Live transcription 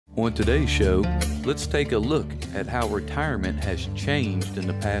On today's show, let's take a look at how retirement has changed in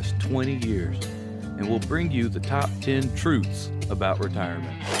the past 20 years, and we'll bring you the top 10 truths about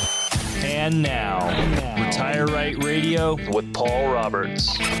retirement. And now, Retire Right Radio with Paul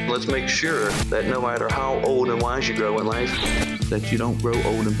Roberts. Let's make sure that no matter how old and wise you grow in life, That you don't grow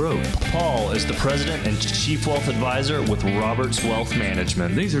old and broke. Paul is the president and chief wealth advisor with Roberts Wealth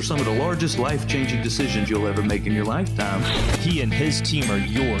Management. These are some of the largest life-changing decisions you'll ever make in your lifetime. He and his team are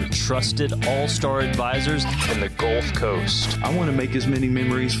your trusted all-star advisors in the Gulf Coast. I want to make as many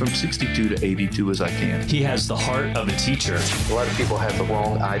memories from 62 to 82 as I can. He has the heart of a teacher. a lot of people have the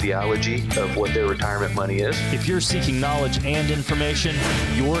wrong ideology of what their retirement money is. If you're seeking knowledge and information,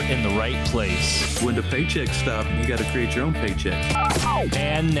 you're in the right place. When the paychecks stop, you got to create your own paycheck.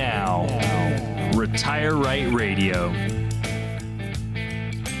 And now, Retire Right Radio.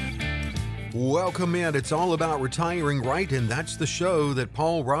 Welcome in. It's all about retiring right, and that's the show that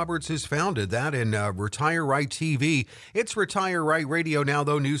Paul Roberts has founded, that and Retire Right TV. It's Retire Right Radio now,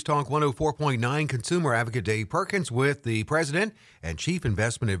 though. News Talk 104.9, consumer advocate Dave Perkins with the president and chief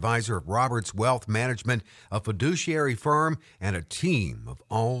investment advisor of Roberts Wealth Management, a fiduciary firm and a team of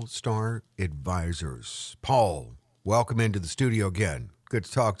all-star advisors. Paul, welcome into the studio again. Good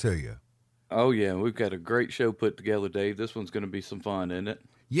to talk to you. Oh, yeah, we've got a great show put together, Dave. This one's going to be some fun, isn't it?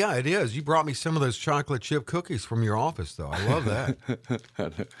 Yeah, it is. You brought me some of those chocolate chip cookies from your office, though. I love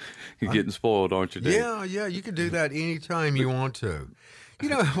that. You're getting spoiled, aren't you, Dave? Yeah, you can do that anytime you want to. You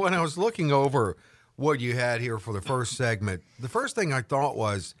know, when I was looking over what you had here for the first segment, the first thing I thought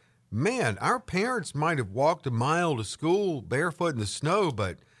was, man, our parents might have walked a mile to school barefoot in the snow,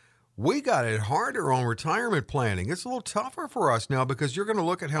 but we got it harder on retirement planning. It's a little tougher for us now because you're going to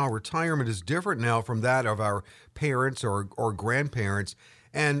look at how retirement is different now from that of our parents or grandparents.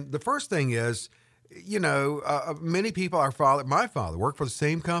 And the first thing is, you know, many people, my father worked for the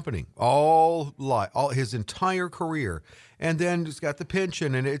same company all his entire career, and then he's got the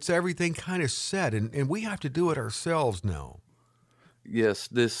pension, and it's everything kind of set, and we have to do it ourselves now. Yes,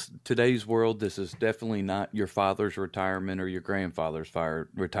 today's world, this is definitely not your father's retirement or your grandfather's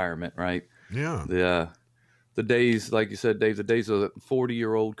retirement, right? Yeah. The days, like you said, Dave, the days of a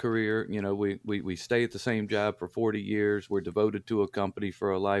 40-year-old career, you know, we stay at the same job for 40 years. We're devoted to a company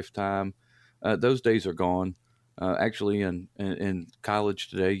for a lifetime. Those days are gone. Actually, in college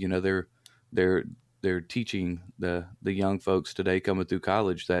today, you know, they're teaching the young folks today coming through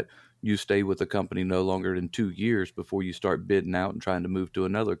college that you stay with a company no longer than 2 years before you start bidding out and trying to move to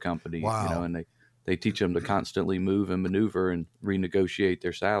another company. Wow. You know, and they teach them to constantly move and maneuver and renegotiate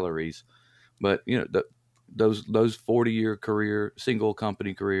their salaries. But, you know, those 40-year career, single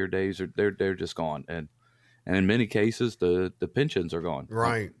company career days they're just gone, and in many cases the pensions are gone.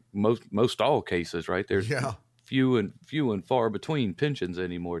 Right. Most all cases, right? There's few and far between pensions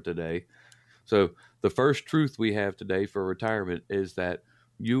anymore today. So the first truth we have today for retirement is that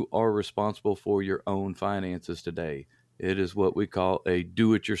you are responsible for your own finances today. It is what we call a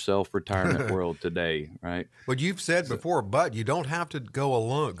do-it-yourself retirement world today, right? But you've said before, but you don't have to go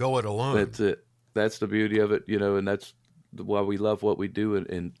it alone. That's it. That's the beauty of it, you know, and that's why we love what we do.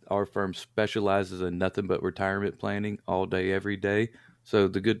 And our firm specializes in nothing but retirement planning all day, every day. So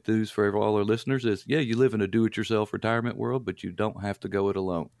the good news for all our listeners is, yeah, you live in a do-it-yourself retirement world, but you don't have to go it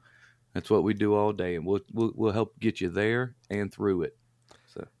alone. That's what we do all day, and we'll help get you there and through it.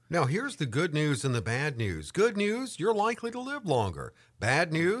 So now here's the good news and the bad news. Good news, you're likely to live longer.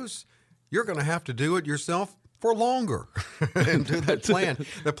 Bad news, you're going to have to do it yourself for longer and do the plan.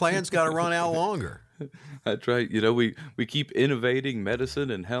 The plan's got to run out longer. That's right. You know, we keep innovating medicine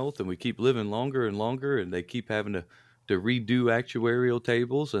and health, and we keep living longer and longer, and they keep having to redo actuarial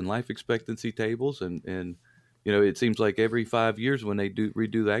tables and life expectancy tables. And, you know, it seems like every 5 years when they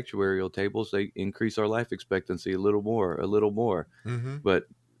redo the actuarial tables, they increase our life expectancy a little more. Mm-hmm. But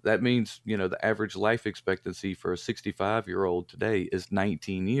that means, you know, the average life expectancy for a 65-year-old today is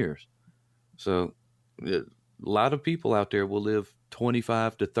 19 years. So a lot of people out there will live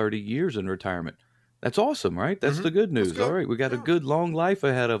 25 to 30 years in retirement. That's awesome, right? That's the good news. All right, we got a good long life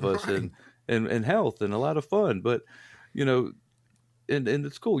ahead of us, and health and a lot of fun. But, you know, and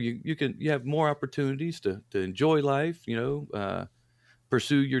it's cool. You have more opportunities to enjoy life, you know,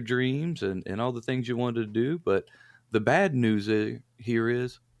 pursue your dreams and all the things you wanted to do. But the bad news here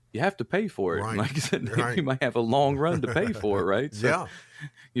is you have to pay for it. Right. Like I said, you might have a long run to pay for it, right? So Yeah.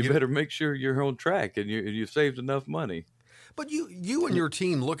 you better make sure you're on track and you've saved enough money. But you and your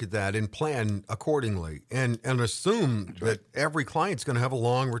team look at that and plan accordingly and assume that every client's going to have a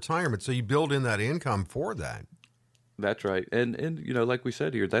long retirement. So you build in that income for that. That's right. And you know, like we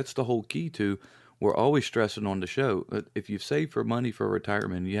said here, that's the whole key to we're always stressing on the show that if you've saved for money for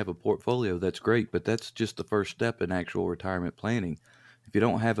retirement and you have a portfolio, that's great, but that's just the first step in actual retirement planning. If you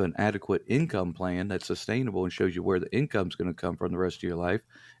don't have an adequate income plan that's sustainable and shows you where the income's going to come from the rest of your life,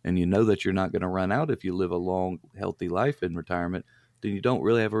 and you know that you're not going to run out if you live a long, healthy life in retirement, then you don't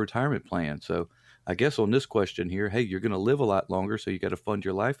really have a retirement plan. So I guess on this question here, hey, you're going to live a lot longer, so you got to fund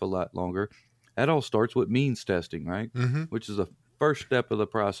your life a lot longer. That all starts with means testing, right? Mm-hmm. Which is the first step of the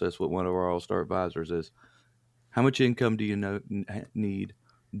process with one of our All-Star advisors is how much income do you need?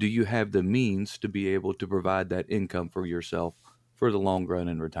 Do you have the means to be able to provide that income for yourself for the long run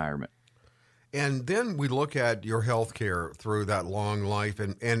in retirement? And then we look at your health care through that long life.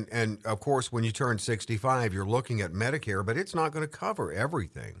 And of course, when you turn 65, you're looking at Medicare, but it's not going to cover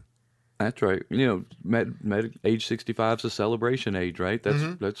everything. That's right. You know, age 65 is a celebration age, right?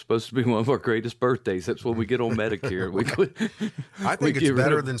 That's supposed to be one of our greatest birthdays. That's when we get on Medicare. I think it's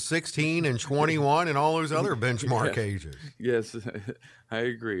better than 16 and 21 and all those other benchmark ages. Yes, I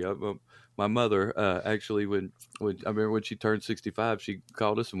agree. My mother actually, when I remember when she turned 65, she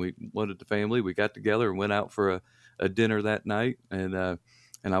called us and we wanted the family. We got together and went out for a dinner that night. And I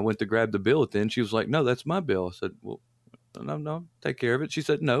went to grab the bill at the end. She was like, "No, that's my bill." I said, "Well, no, take care of it." She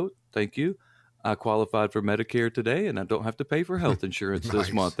said, "No, thank you. I qualified for Medicare today, and I don't have to pay for health insurance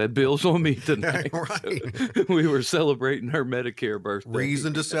this month. That bill's on me tonight." Right. So we were celebrating her Medicare birthday.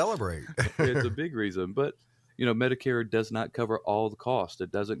 Reason to celebrate. It's a big reason. But, you know, Medicare does not cover all the costs.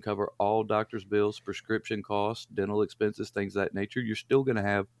 It doesn't cover all doctor's bills, prescription costs, dental expenses, things of that nature. You're still going to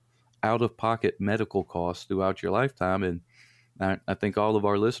have out-of-pocket medical costs throughout your lifetime. And I think all of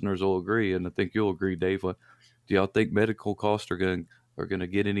our listeners will agree, and I think you'll agree, Dave. Do y'all think medical costs are going to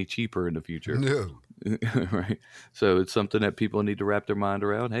get any cheaper in the future? No. Right. So it's something that people need to wrap their mind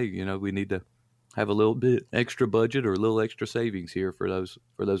around. Hey, you know, we need to have a little bit extra budget or a little extra savings here for those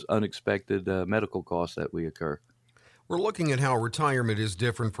unexpected medical costs that we occur. We're looking at how retirement is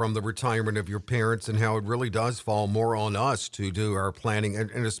different from the retirement of your parents and how it really does fall more on us to do our planning,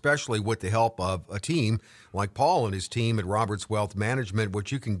 and especially with the help of a team like Paul and his team at Roberts Wealth Management, which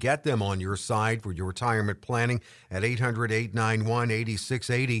you can get them on your side for your retirement planning at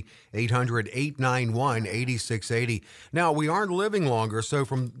 800-891-8680, 800-891-8680. Now, we aren't living longer, so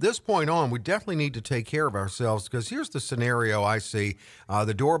from this point on, we definitely need to take care of ourselves, because here's the scenario I see.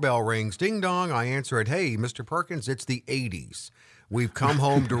 The doorbell rings, ding dong, I answer it, "Hey, Mr. Perkins, it's the 80s. We've come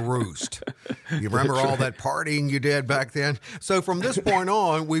home to roost." You remember all that partying you did back then? So from this point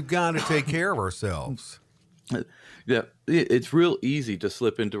on, we've got to take care of ourselves. Yeah, it's real easy to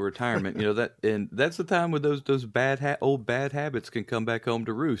slip into retirement, you know, and that's the time when those old bad habits can come back home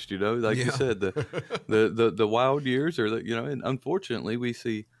to roost. You know, like you said, the wild years, or you know, and unfortunately, we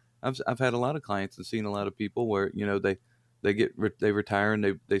see. I've had a lot of clients and seen a lot of people where, you know, they retire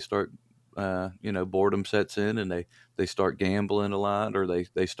and they start. You know, boredom sets in and they start gambling a lot, or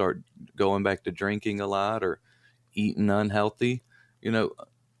they start going back to drinking a lot or eating unhealthy, you know.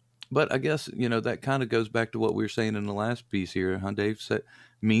 But I guess, you know, that kind of goes back to what we were saying in the last piece here, huh, Dave? Said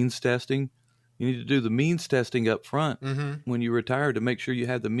means testing. You need to do the means testing up front when you retire to make sure you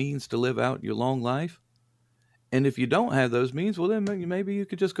have the means to live out your long life. And if you don't have those means, well, then maybe you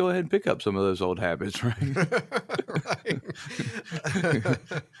could just go ahead and pick up some of those old habits, right? Right.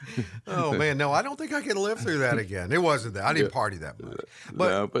 Oh man, no, I don't think I can live through that again. It wasn't that I didn't party that much. But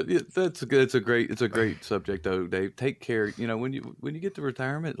no, but that's good. It's a great subject, though, Dave. Take care. You know, when you get to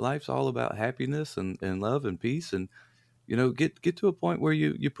retirement, life's all about happiness and love and peace, and you know, get to a point where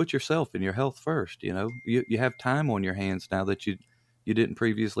you put yourself and your health first. You know, you have time on your hands now that you didn't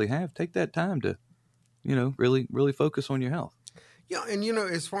previously have. Take that time to, you know, really focus on your health. yeah, and you know,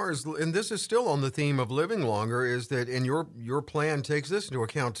 as far as, and this is still on the theme of living longer, is that, and your plan takes this into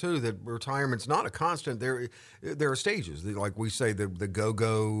account too, that retirement's not a constant. There are stages, like we say, the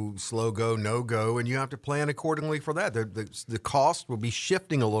go, slow go, no go, and you have to plan accordingly for that. The cost will be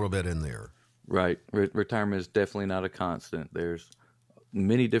shifting a little bit in there. Right. Retirement is definitely not a constant. There's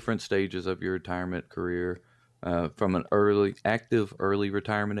many different stages of your retirement career. From an early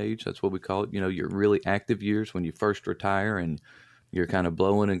retirement age, that's what we call it. You know, your really active years when you first retire and you're kind of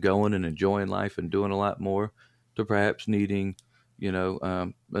blowing and going and enjoying life and doing a lot more, to perhaps needing, you know,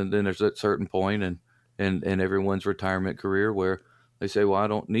 and then there's that certain point in everyone's retirement career where they say, well, I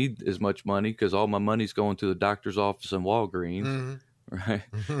don't need as much money because all my money's going to the doctor's office and Walgreens, right?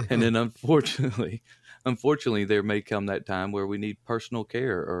 And then unfortunately, there may come that time where we need personal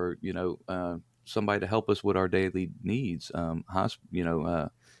care, or, you know, somebody to help us with our daily needs,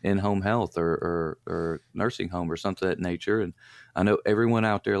 in-home health or nursing home or something of that nature. And I know everyone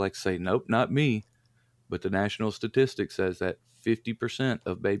out there likes to say, nope, not me. But the national statistic says that 50%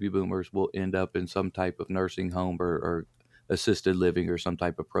 of baby boomers will end up in some type of nursing home or assisted living or some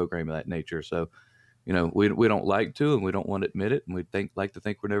type of program of that nature. So, we don't like to, and we don't want to admit it, and we like to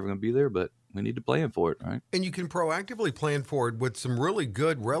think we're never going to be there, but we need to plan for it, right? And you can proactively plan for it with some really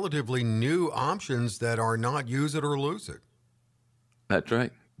good, relatively new options that are not use it or lose it. That's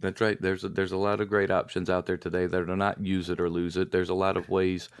right. That's right. There's a lot of great options out there today that are not use it or lose it. There's a lot of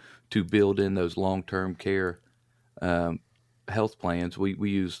ways to build in those long-term care health plans.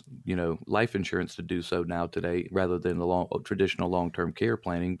 We use life insurance to do so now today, rather than the traditional long-term care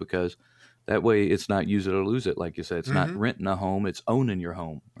planning, because that way it's not use it or lose it. Like you said, it's not renting a home, it's owning your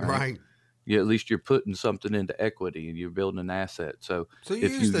home. Right. At least you're putting something into equity and you're building an asset. So you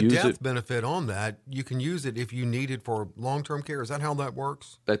use the death benefit on that. You can use it if you need it for long-term care. Is that how that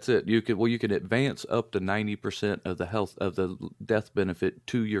works? That's it. You can advance up to 90% of the death benefit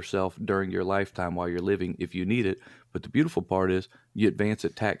to yourself during your lifetime while you're living if you need it. But the beautiful part is you advance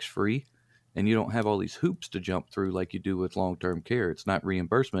it tax-free, and you don't have all these hoops to jump through like you do with long-term care. It's not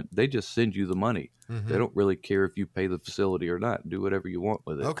reimbursement. They just send you the money. They don't really care if you pay the facility or not. Do whatever you want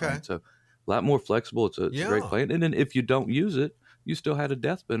with it. Okay. Right? So a lot more flexible. It's a great plan. And then if you don't use it, you still had a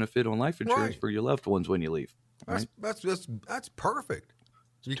death benefit on life insurance for your loved ones when you leave. Right? That's perfect.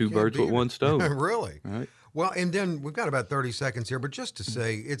 Two birds with one stone. Really? Right. Well, and then we've got about 30 seconds here, but just to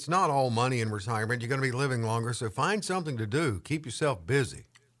say, it's not all money in retirement. You're going to be living longer, so find something to do. Keep yourself busy.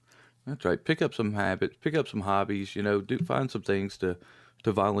 That's right. Pick up some habits, pick up some hobbies, find some things to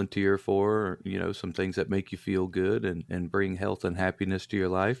volunteer for, or, some things that make you feel good and bring health and happiness to your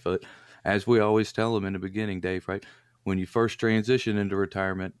life. But as we always tell them in the beginning, Dave, right? When you first transition into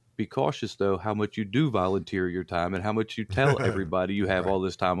retirement, be cautious, though, how much you do volunteer your time and how much you tell everybody you have all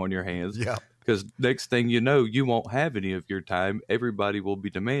this time on your hands. Yeah. Because next thing you know, you won't have any of your time. Everybody will be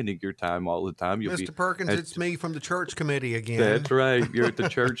demanding your time all the time. Mr. Perkins, it's me from the church committee again. That's right. You're at the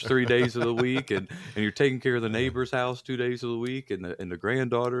church 3 days of the week, and you're taking care of the neighbor's house 2 days of the week, and the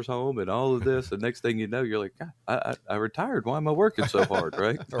granddaughter's home, and all of this. And next thing you know, you're like, God, I retired. Why am I working so hard,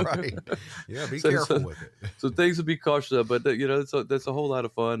 right? Right. Yeah, be careful with it. So things to be cautious of, but that's a whole lot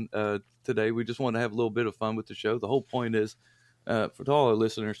of fun today. We just want to have a little bit of fun with the show. The whole point is, for all our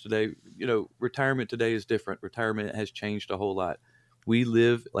listeners today, retirement today is different. Retirement has changed a whole lot. We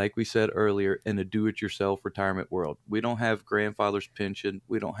live, like we said earlier, in a do-it-yourself retirement world. We don't have grandfather's pension.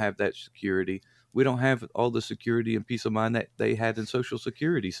 We don't have that security. We don't have all the security and peace of mind that they had in Social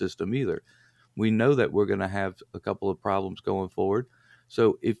Security system either. We know that we're going to have a couple of problems going forward.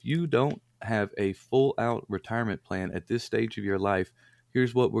 So if you don't have a full-out retirement plan at this stage of your life,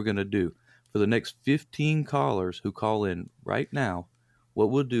 here's what we're going to do. For the next 15 callers who call in right now,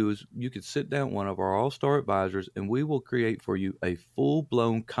 what we'll do is you could sit down with one of our all-star advisors, and we will create for you a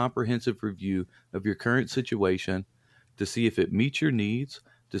full-blown comprehensive review of your current situation to see if it meets your needs,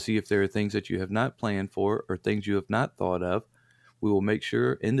 to see if there are things that you have not planned for or things you have not thought of. We will make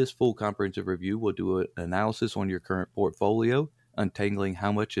sure in this full comprehensive review, we'll do an analysis on your current portfolio, untangling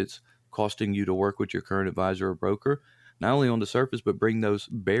how much it's costing you to work with your current advisor or broker, not only on the surface, but bring those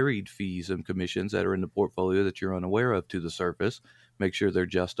buried fees and commissions that are in the portfolio that you're unaware of to the surface. Make sure they're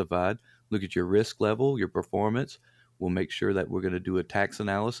justified. Look at your risk level, your performance. We'll make sure that we're going to do a tax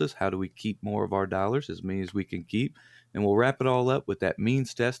analysis. How do we keep more of our dollars, as many as we can keep? And we'll wrap it all up with that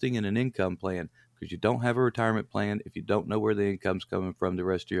means testing and an income plan, because you don't have a retirement plan if you don't know where the income's coming from the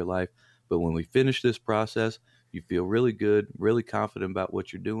rest of your life. But when we finish this process, you feel really good, really confident about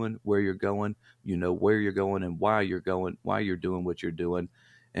what you're doing, where you're going. You know where you're going and why you're going, why you're doing what you're doing.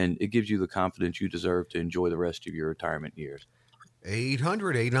 And it gives you the confidence you deserve to enjoy the rest of your retirement years.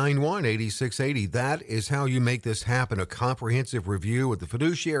 800-891-8680. That is how you make this happen. A comprehensive review with the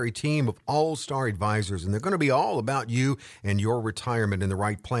fiduciary team of all-star advisors. And they're going to be all about you and your retirement and the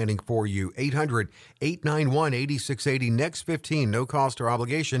right planning for you. 800-891-8680. Next 15, no cost or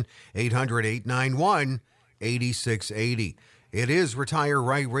obligation. 800-891-8680. It is Retire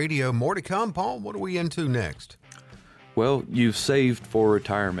Right Radio. More to come. Paul, what are we into next? Well, you've saved for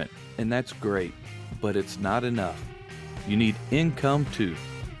retirement, and that's great, but it's not enough. You need income too.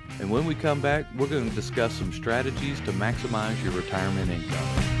 And when we come back, we're going to discuss some strategies to maximize your retirement income.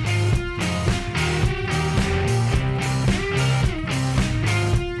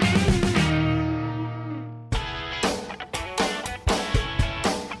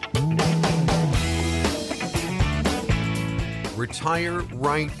 Retire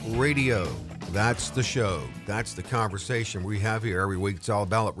Right Radio. That's the show. That's the conversation we have here every week. It's all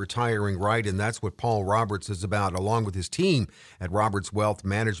about retiring right, and that's what Paul Roberts is about, along with his team at Roberts Wealth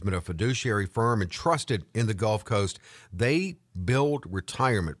Management, a fiduciary firm and trusted in the Gulf Coast. They build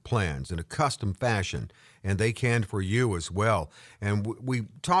retirement plans in a custom fashion, and they can for you as well. And we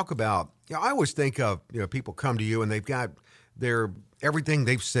talk about, I always think of, people come to you and they've got their everything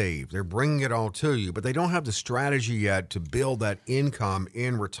they've saved. They're bringing it all to you, but they don't have the strategy yet to build that income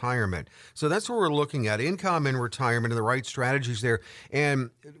in retirement. So that's what we're looking at, income in retirement and the right strategies there. And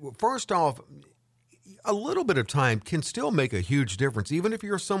first off, a little bit of time can still make a huge difference, even if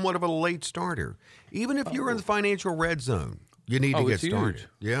you're somewhat of a late starter. Even if you're in the financial red zone, you need to get started. Huge.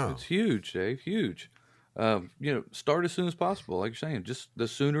 Yeah. It's huge, Dave, huge. Start as soon as possible. Like you're saying, just the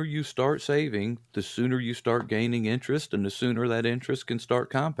sooner you start saving, the sooner you start gaining interest, and the sooner that interest can start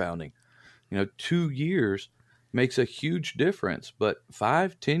compounding. 2 years makes a huge difference, but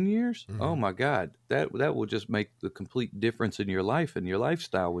 5-10 years, oh my God, that will just make the complete difference in your life and your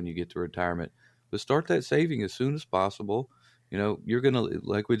lifestyle when you get to retirement. But start that saving as soon as possible. You're going to,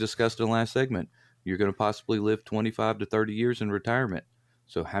 like we discussed in the last segment, you're going to possibly live 25 to 30 years in retirement.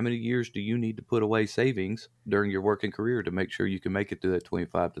 So how many years do you need to put away savings during your working career to make sure you can make it through that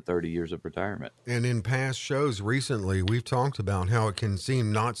 25 to 30 years of retirement? And in past shows recently, we've talked about how it can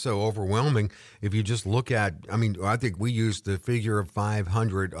seem not so overwhelming if you just look at, I think we used the figure of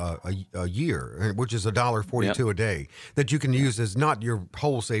 $500 a year, which is $1.42 a day, that you can use as not your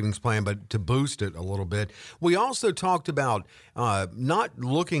whole savings plan, but to boost it a little bit. We also talked about not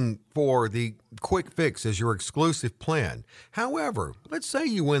looking for the quick fix as your exclusive plan. However, let's say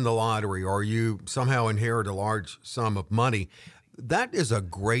you win the lottery or you somehow inherit a large sum of money. That is a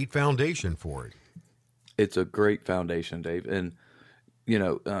great foundation for it. It's a great foundation, Dave. And,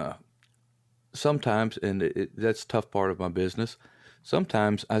 sometimes, and that's the tough part of my business,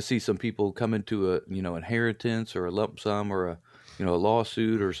 sometimes I see some people come into a, inheritance or a lump sum or a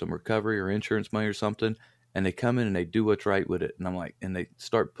lawsuit or some recovery or insurance money or something, and they come in and they do what's right with it. And I'm like, and they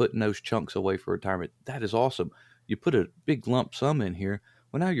start putting those chunks away for retirement. That is awesome. You put a big lump sum in here.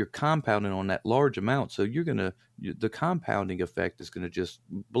 Well, now you're compounding on that large amount. So the compounding effect is going to just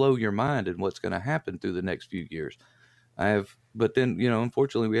blow your mind and what's going to happen through the next few years. But then,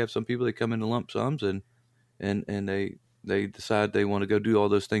 unfortunately we have some people that come into lump sums and they decide they want to go do all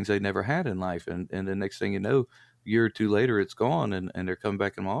those things they never had in life. And the next thing you know, a year or two later, it's gone and they're coming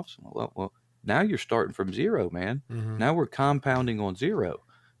back in my office. Well, now you're starting from zero, man. Mm-hmm. Now we're compounding on zero.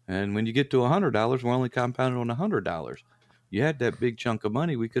 And when you get to $100, we're only compounding on $100. You had that big chunk of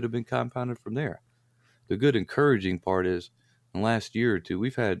money, we could have been compounded from there. The good encouraging part is in the last year or two,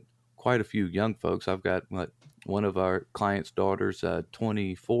 we've had quite a few young folks. I've got one of our clients' daughters,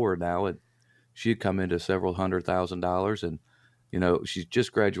 24 now, and she had come into several $100,000, and she's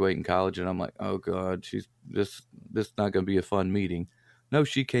just graduating college, and I'm like, oh God, this is not going to be a fun meeting. No,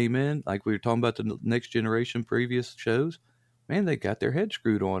 she came in, like we were talking about the next generation previous shows. Man, they got their head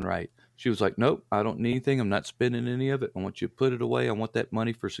screwed on right. She was like, nope, I don't need anything. I'm not spending any of it. I want you to put it away. I want that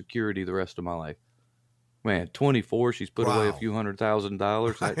money for security the rest of my life. Man, 24, she's put away a few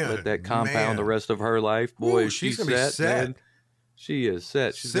 $100,000. Let that compound the rest of her life. Boy, she's set, man. She is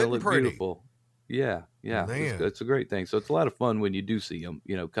set. She's going to look pretty beautiful. Yeah. It's a great thing. So it's a lot of fun when you do see them,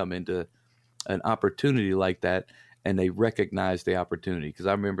 come into an opportunity like that. And they recognize the opportunity. Because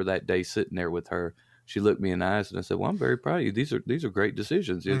I remember that day sitting there with her. She looked me in the eyes and I said, well, I'm very proud of you. These are great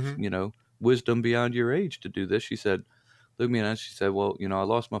decisions. Mm-hmm. It's, wisdom beyond your age to do this. She said, looked me in the eyes. She said, well, I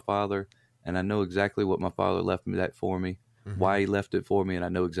lost my father and I know exactly what my father left me that for me, why he left it for me. And I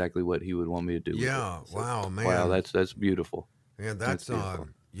know exactly what he would want me to do. Yeah. With it. So, wow, man. Wow. That's beautiful. Yeah. That's beautiful.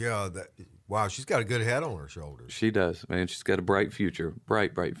 Wow, she's got a good head on her shoulders. She does, man. She's got a bright future.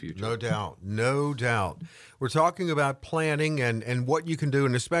 Bright future. No doubt. No doubt. We're talking about planning and what you can do,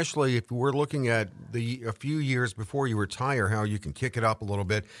 and especially if we're looking at a few years before you retire, how you can kick it up a little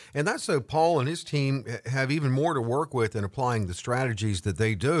bit. And that's so Paul and his team have even more to work with in applying the strategies that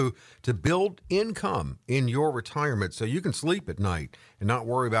they do to build income in your retirement so you can sleep at night and not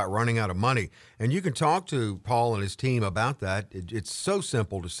worry about running out of money. And you can talk to Paul and his team about that. It's so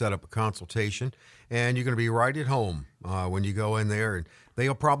simple to set up a consultation, and you're going to be right at home when you go in there. And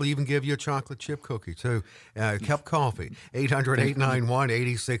they'll probably even give you a chocolate chip cookie, too. A cup of coffee.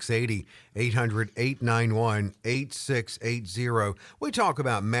 800-891-8680. 800-891-8680. We talk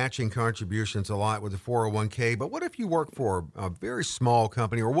about matching contributions a lot with the 401k, but what if you work for a very small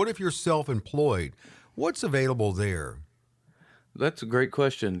company, or what if you're self-employed? What's available there? That's a great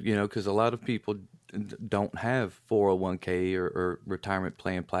question, because a lot of people don't have 401k or retirement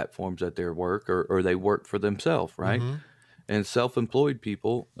plan platforms at their work, or they work for themselves, right? Mm-hmm. And self-employed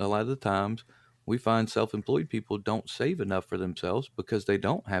people, a lot of the times, we find self-employed people don't save enough for themselves because they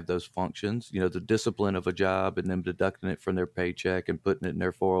don't have those functions, the discipline of a job and them deducting it from their paycheck and putting it in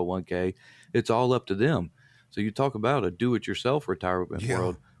their 401k. It's all up to them. So you talk about a do-it-yourself retirement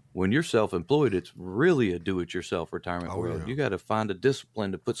world. When you're self-employed, it's really a do-it-yourself retirement world. You got to find a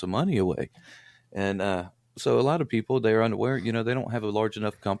discipline to put some money away. And so a lot of people, they're unaware, they don't have a large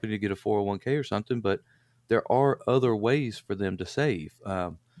enough company to get a 401k or something, but there are other ways for them to save.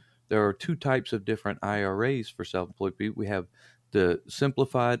 There are two types of different IRAs for self-employed people. We have the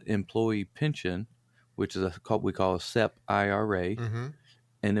Simplified Employee Pension, which is we call a SEP IRA. Mm-hmm.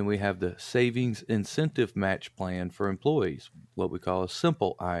 And then we have the Savings Incentive Match Plan for employees, what we call a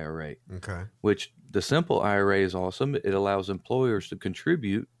Simple IRA. Okay. Which the Simple IRA is awesome. It allows employers to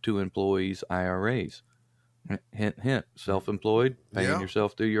contribute to employees' IRAs. Hint, hint, self-employed, paying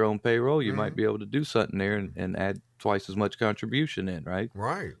yourself through your own payroll, you might be able to do something there and add twice as much contribution in, right?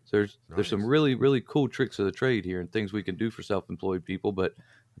 Right. So there's some really, really cool tricks of the trade here and things we can do for self-employed people, but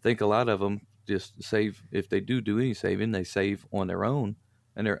I think a lot of them just save, if they do any saving, they save on their own,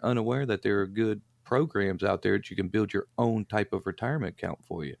 and they're unaware that there are good programs out there that you can build your own type of retirement account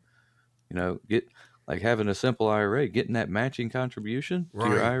for you. Get like having a simple IRA, getting that matching contribution to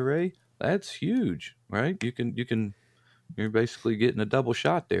your IRA, that's huge, right? You're basically getting a double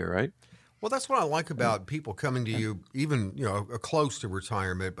shot there, right? Well, that's what I like about people coming to you, even close to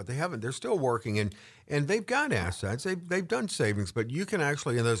retirement, but they're still working and they've got assets, they've done savings, but you can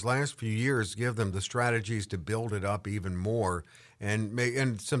actually in those last few years give them the strategies to build it up even more,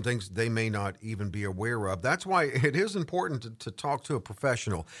 and some things they may not even be aware of. That's why it is important to talk to a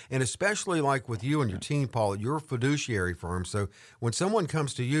professional, and especially like with you and your team, Paul, you're a fiduciary firm, so when someone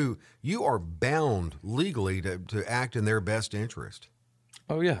comes to you, you are bound legally to act in their best interest.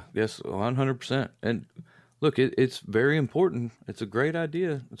 Oh, yeah. Yes, 100%. And look, it's very important. It's a great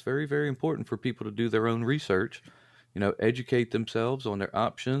idea. It's very, very important for people to do their own research, educate themselves on their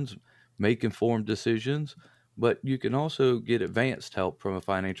options, make informed decisions. But you can also get advanced help from a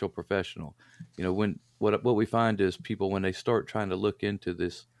financial professional. What we find is people, when they start trying to look into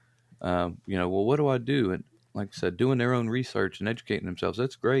this, well, what do I do? And like I said, doing their own research and educating themselves,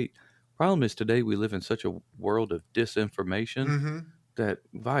 that's great. Problem is today we live in such a world of disinformation. Mm-hmm. That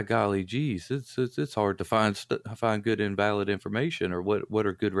by golly, geez, it's hard to find good and valid information or what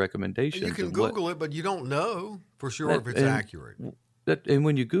are good recommendations. You can Google it, but you don't know for sure if it's accurate. And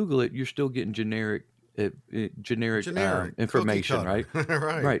when you Google it, you're still getting generic information, right?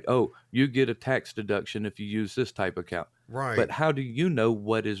 Right. Oh, you get a tax deduction if you use this type of account. Right. But how do you know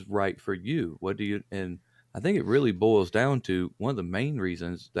what is right for you? And I think it really boils down to one of the main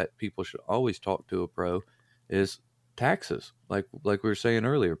reasons that people should always talk to a pro is taxes. Like we were saying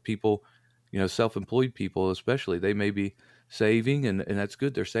earlier, people, self-employed people especially, they may be saving and that's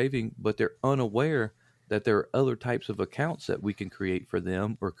good, they're saving, but they're unaware that there are other types of accounts that we can create for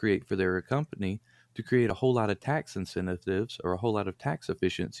them or create for their company to create a whole lot of tax incentives or a whole lot of tax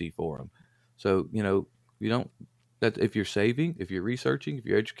efficiency for them. So, that if you're saving, if you're researching, if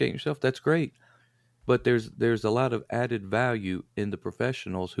you're educating yourself, that's great. But there's a lot of added value in the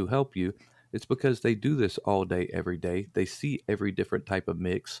professionals who help you. It's because they do this all day, every day. They see every different type of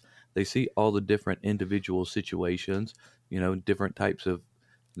mix. They see all the different individual situations, different types of,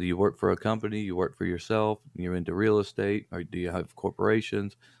 do you work for a company, you work for yourself, you're into real estate, or do you have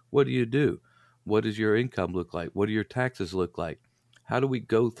corporations? What do you do? What does your income look like? What do your taxes look like? How do we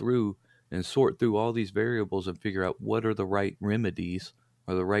go through and sort through all these variables and figure out what are the right remedies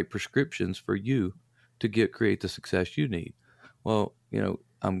or the right prescriptions for you to create the success you need? Well,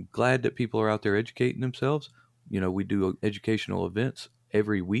 I'm glad that people are out there educating themselves. We do educational events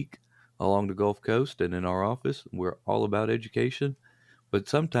every week along the Gulf Coast and in our office. We're all about education. But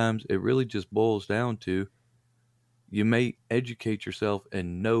sometimes it really just boils down to you may educate yourself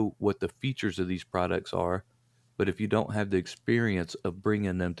and know what the features of these products are. But if you don't have the experience of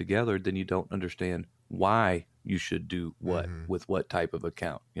bringing them together, then you don't understand why you should do what with what type of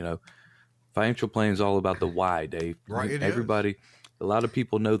account. Financial planning is all about the why, Dave. Right. Everybody. A lot of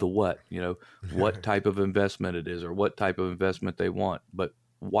people know the what, what type of investment it is or what type of investment they want. But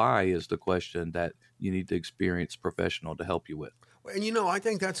why is the question that you need the experienced professional to help you with. And, I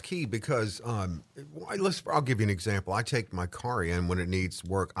think that's key because I'll give you an example. I take my car in when it needs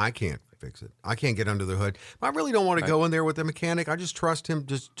work. I can't fix it. I can't get under the hood. I really don't want to go in there with the mechanic. I just trust him.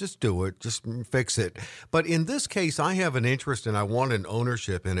 Just do it. Just fix it. But in this case, I have an interest and I want an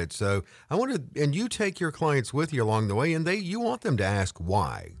ownership in it. So I want to, and you take your clients with you along the way, and you want them to ask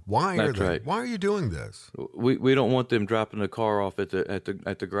why. Why are you doing this? We don't want them dropping the car off at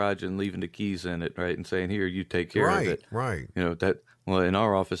the garage and leaving the keys in it, right, and saying, "Here, you take care of it." Right. Well, in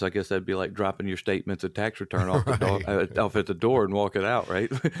our office, I guess that'd be like dropping your statements of tax return off the door, off at the door and walking out, right?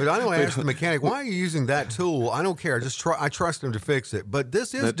 But I don't ask the mechanic, why are you using that tool? I don't care. I trust him to fix it. But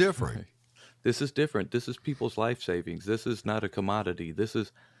this is different. Right. This is different. This is people's life savings. This is not a commodity. This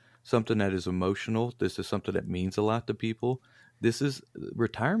is something that is emotional. This is something that means a lot to people.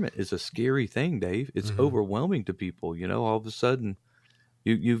 Retirement is a scary thing, Dave. It's overwhelming to people. You know, all of a sudden,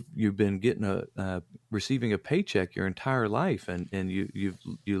 you've been getting receiving a paycheck your entire life, and you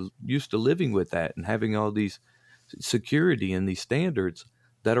used to living with that and having all these security and these standards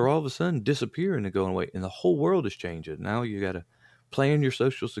that are all of a sudden disappearing and going away, and the whole world is changing. Now you got to plan your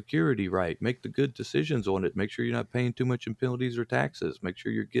Social Security right, make the good decisions on it, make sure you're not paying too much in penalties or taxes, make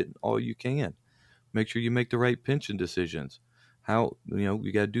sure you're getting all you can, make sure you make the right pension decisions. How,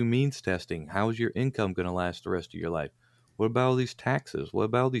 you got to do means testing. How's your income going to last the rest of your life? What about all these taxes? What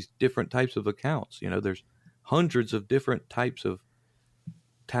about all these different types of accounts? There's hundreds of different types of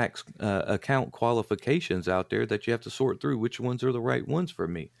tax account qualifications out there that you have to sort through. Which ones are the right ones for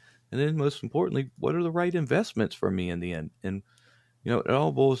me? And then most importantly, what are the right investments for me in the end? And, it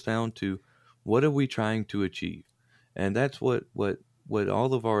all boils down to, what are we trying to achieve? And that's what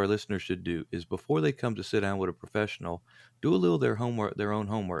all of our listeners should do, is before they come to sit down with a professional, do a little their own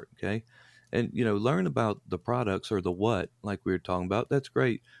homework. Okay. And, learn about the products or the what, like we were talking about. That's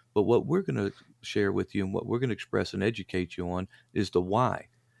great. But what we're going to share with you and what we're going to express and educate you on is the why.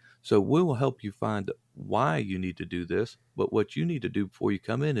 So we will help you find why you need to do this. But what you need to do before you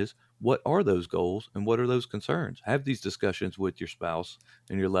come in is, what are those goals and what are those concerns? Have these discussions with your spouse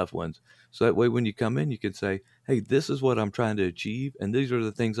and your loved ones. So that way, when you come in, you can say, hey, this is what I'm trying to achieve, and these are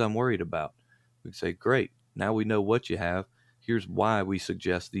the things I'm worried about. We can say, great. Now we know what you have. Here's why we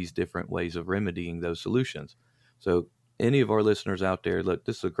suggest these different ways of remedying those solutions. So any of our listeners out there, look,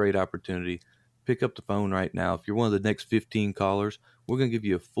 this is a great opportunity. Pick up the phone right now. If you're one of the next 15 callers, we're going to give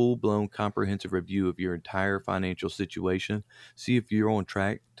you a full-blown comprehensive review of your entire financial situation. See if you're on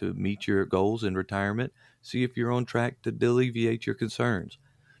track to meet your goals in retirement. See if you're on track to alleviate your concerns.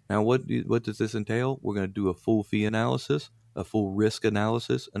 Now, what does this entail? We're going to do a full fee analysis, a full risk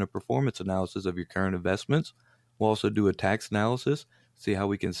analysis, and a performance analysis of your current investments. We'll also do a tax analysis, see how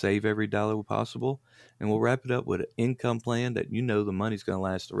we can save every dollar possible. And we'll wrap it up with an income plan that the money's going to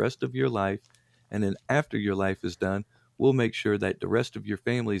last the rest of your life. And then after your life is done, we'll make sure that the rest of your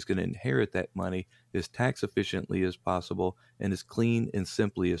family is going to inherit that money as tax efficiently as possible and as clean and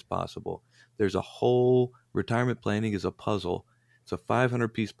simply as possible. There's a whole retirement planning is a puzzle. It's a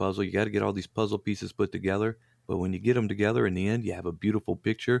 500-piece puzzle. You got to get all these puzzle pieces put together. But when you get them together, in the end, you have a beautiful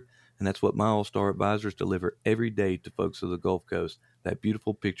picture. And that's what my All-Star Advisors deliver every day to folks of the Gulf Coast, that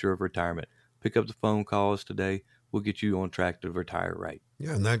beautiful picture of retirement. Pick up the phone, call us today. We'll get you on track to retire right.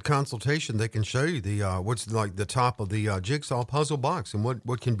 Yeah, and that consultation, they can show you the what's like the top of the jigsaw puzzle box and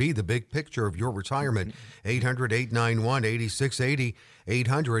what can be the big picture of your retirement. 800-891-8680,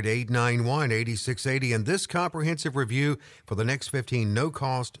 800-891-8680. And this comprehensive review for the next 15, no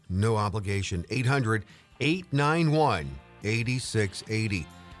cost, no obligation. 800-891-8680.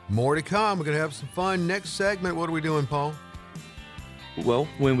 More to come. We're going to have some fun. Next segment, what are we doing, Paul? Well,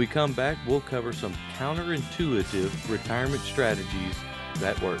 when we come back, we'll cover some counterintuitive retirement strategies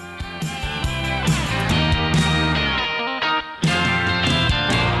that work.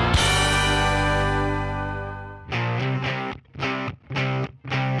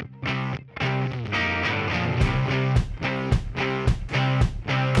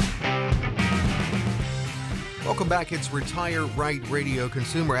 Welcome back. It's Retire Right Radio.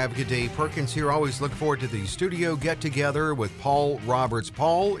 Consumer advocate Dave Perkins here. Always look forward to the studio get-together with Paul Roberts.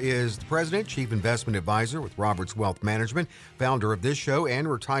 Paul is the president, chief investment advisor with Roberts Wealth Management, founder of this show and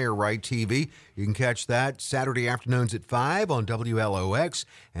Retire Right TV. You can catch that Saturday afternoons at 5 on WLOX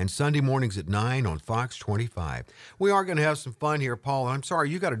and Sunday mornings at 9 on Fox 25. We are going to have some fun here, Paul. I'm sorry,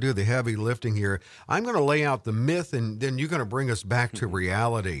 you got to do the heavy lifting here. I'm going to lay out the myth, and then you're going to bring us back to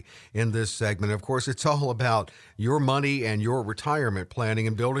reality in this segment. Of course, it's all about your money and your retirement planning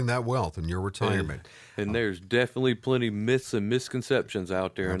and building that wealth in your retirement. And there's definitely plenty of myths and misconceptions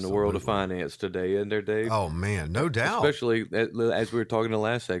out there in the world of finance today, isn't there, Dave? Oh, man, no doubt. Especially as we were talking in the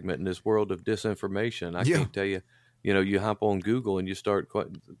last segment, in this world of disinformation. I can't tell you, you hop on Google and you start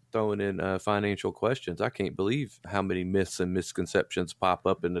throwing in financial questions. I can't believe how many myths and misconceptions pop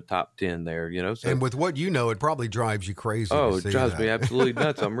up in the top 10 there, So, and with what you know, it probably drives you crazy. Oh, it drives me absolutely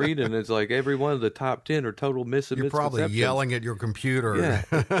nuts. I'm reading, it's like every one of the top 10 are total myths and You're misconceptions. probably yelling at your computer. Yeah,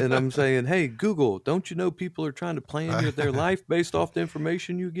 and I'm saying, hey, Google, don't you know people are trying to plan their life based off the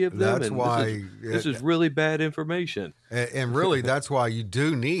information you give them? That's why this is really bad information. And really, that's why you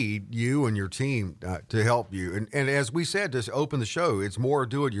do need you and your team to help you. And as we said to open the show, it's more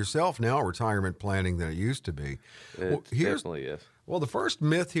do-it-yourself now, retirement planning, than it used to be. It definitely is. Well, the first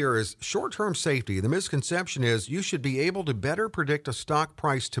myth here is short-term safety. The misconception is you should be able to better predict a stock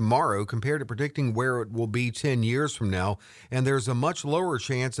price tomorrow compared to predicting where it will be 10 years from now. And there's a much lower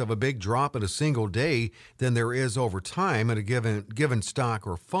chance of a big drop in a single day than there is over time in a given stock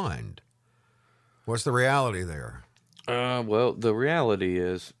or fund. What's the reality there? Well, the reality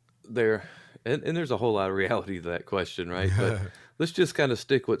is there, and there's a whole lot of reality to that question, right? But let's just kind of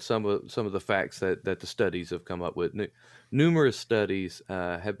stick with some of the facts that the studies have come up with. Numerous studies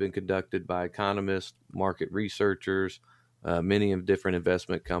have been conducted by economists, market researchers, many of different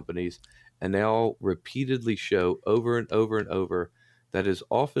investment companies, and they all repeatedly show over and over and over that it's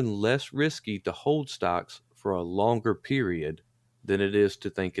often less risky to hold stocks for a longer period than it is to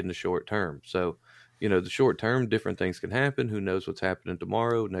think in the short term. So, the short term, different things can happen. Who knows what's happening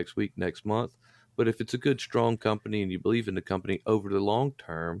tomorrow, next week, next month. But if it's a good, strong company and you believe in the company over the long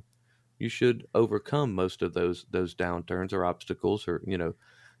term, you should overcome most of those downturns or obstacles or,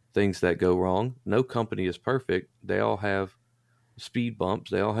 things that go wrong. No company is perfect. They all have speed bumps.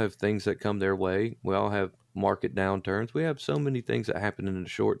 They all have things that come their way. We all have market downturns. We have so many things that happen in the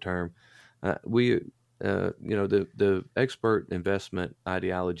short term. The expert investment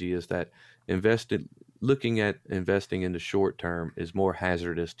ideology is that looking at investing in the short term is more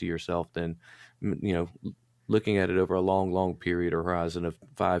hazardous to yourself than, looking at it over a long, long period or horizon of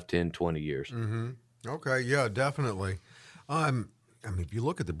 5, 10, 20 years. Mm-hmm. Okay. Yeah, definitely. If you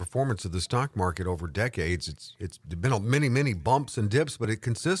look at the performance of the stock market over decades, it's been many, many bumps and dips, but it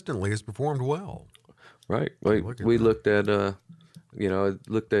consistently has performed well. Right. We looked at, I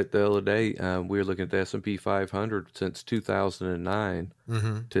looked at the other day, we were looking at the S&P 500 since 2009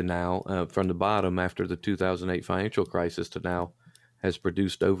 to now, from the bottom after the 2008 financial crisis to now, has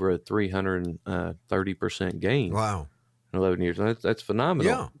produced over a 330% gain. Wow. In 11 years. That's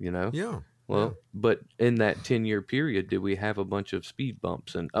phenomenal, Yeah. Well, but in that 10-year period, did we have a bunch of speed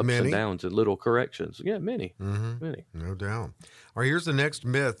bumps and ups Many. and downs and little corrections? Yeah, many. Many. No doubt. All right, here's the next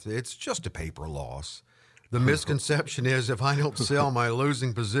myth. It's just a paper loss. The misconception is if I don't sell my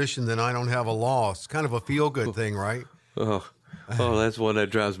losing position, then I don't have a loss. Kind of a feel-good thing, right? Oh, that's one that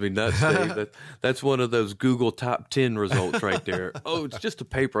drives me nuts, Dave. That's one of those Google top 10 results right there. Oh, it's just a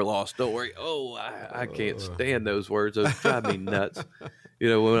paper loss. Don't worry. Oh, I can't stand those words. Those drive me nuts.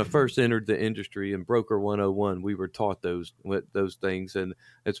 When I first entered the industry in Broker 101, we were taught those things, and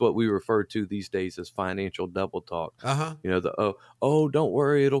it's what we refer to these days as financial double talk. Don't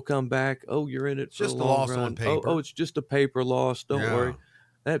worry, it'll come back. Oh, you're in it for just a a long loss run. on paper. Oh, it's just a paper loss. Don't Yeah. worry.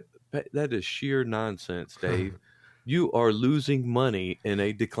 That is sheer nonsense, Dave. You are losing money in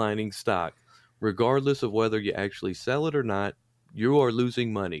a declining stock, regardless of whether you actually sell it or not. You are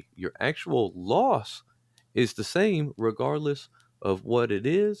losing money. Your actual loss is the same, regardless of what it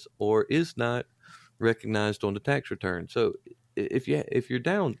is or is not recognized on the tax return. So if you're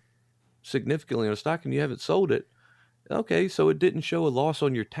down significantly on a stock and you haven't sold it, okay, so it didn't show a loss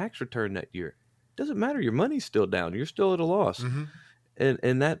on your tax return that year. It doesn't matter. Your money's still down. You're still at a loss. Mm-hmm.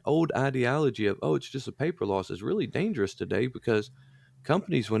 And that old ideology of, it's just a paper loss is really dangerous today, because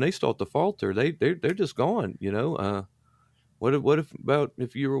companies, when they start to falter, they're just gone. What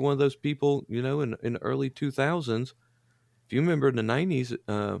if you were one of those people, in the early 2000s? If you remember in the 90s,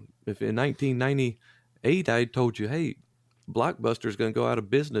 if in 1998 I told you, hey, Blockbuster's going to go out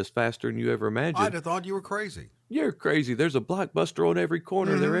of business faster than you ever imagined, I'd have thought you were crazy. You're crazy. There's a Blockbuster on every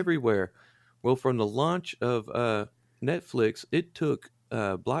corner. They're everywhere. Well, from the launch of Netflix, it took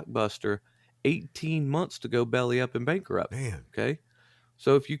Blockbuster 18 months to go belly up and bankrupt. Man. Okay.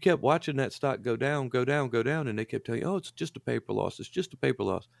 So if you kept watching that stock go down, and they kept telling you, it's just a paper loss. It's just a paper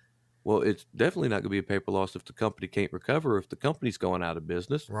loss. Well, it's definitely not going to be a paper loss if the company can't recover, if the company's going out of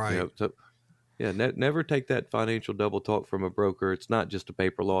business. Right. Never take that financial double talk from a broker. It's not just a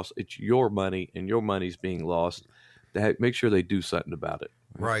paper loss. It's your money, and your money's being lost. Make sure they do something about it.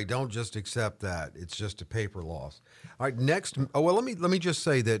 Right. Don't just accept that. It's just a paper loss. All right. Next. Let me just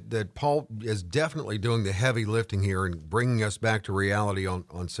say that Paul is definitely doing the heavy lifting here and bringing us back to reality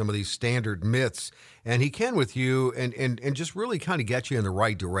on some of these standard myths. And he can with you and just really kind of get you in the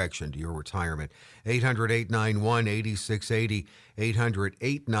right direction to your retirement. 800-891-8680.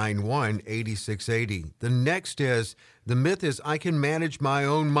 800-891-8680. The next is, the myth is I can manage my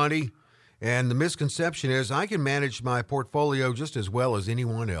own money. And the misconception is I can manage my portfolio just as well as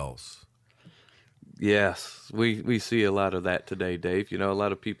anyone else. Yes, we see a lot of that today, Dave. A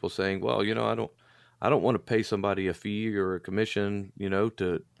lot of people saying, well, I don't want to pay somebody a fee or a commission,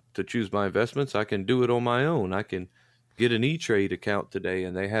 to choose my investments. I can do it on my own. I can get an E-Trade account today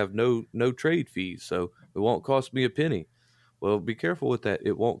and they have no trade fees, so it won't cost me a penny. Well, be careful with that.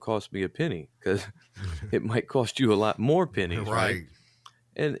 It won't cost me a penny, because it might cost you a lot more pennies, right?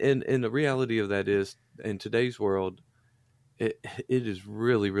 And the reality of that is, in today's world, it is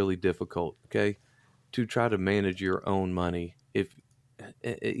really, really difficult, okay, to try to manage your own money. If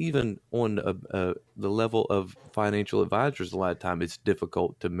even on the level of financial advisors, a lot of time it's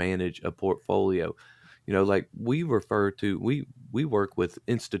difficult to manage a portfolio. You know, like we work with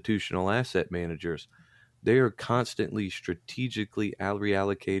institutional asset managers. They are constantly strategically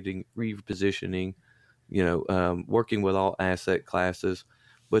reallocating, repositioning, working with all asset classes,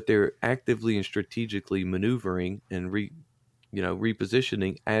 but they're actively and strategically maneuvering and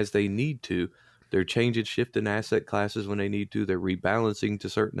repositioning as they need to. They're changing, shifting asset classes when they need to. They're rebalancing to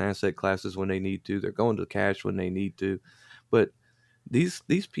certain asset classes when they need to. They're going to cash when they need to. But these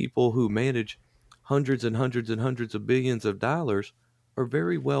people who manage hundreds and hundreds and hundreds of billions of dollars are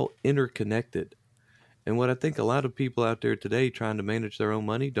very well interconnected. And what I think a lot of people out there today trying to manage their own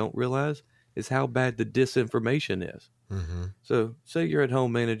money don't realize is how bad the disinformation is. Mm-hmm. So say you're at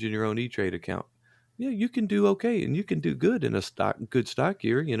home managing your own E-Trade account. Yeah, you can do okay, and you can do good in a good stock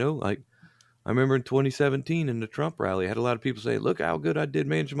year. Like I remember in 2017 in the Trump rally, I had a lot of people saying, look how good I did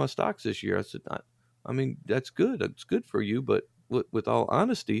managing my stocks this year. I said, I mean, that's good. That's good for you. But with all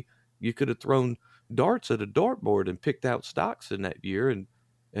honesty, you could have thrown darts at a dartboard and picked out stocks in that year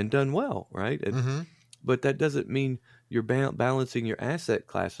and done well, right? Mm-hmm. But that doesn't mean you're balancing your asset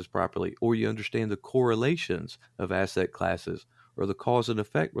classes properly, or you understand the correlations of asset classes or the cause and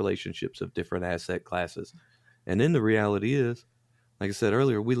effect relationships of different asset classes. And then the reality is, like I said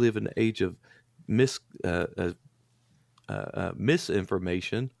earlier, we live in the age of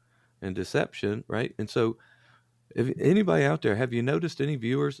misinformation and deception, right? And so if anybody out there, have you noticed any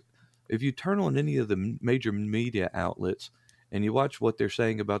viewers, if you turn on any of the major media outlets and you watch what they're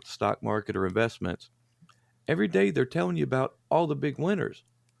saying about the stock market or investments, every day they're telling you about all the big winners.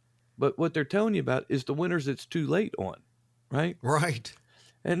 But what they're telling you about is the winners it's too late on, right? Right.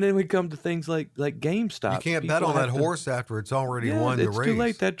 And then we come to things like GameStop. You can't bet on that horse after it's already won the race. It's too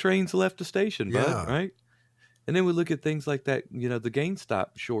late. That train's left the station, bud, Yeah. right? And then we look at things like that, the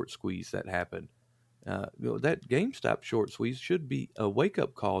GameStop short squeeze that happened. That GameStop short squeeze should be a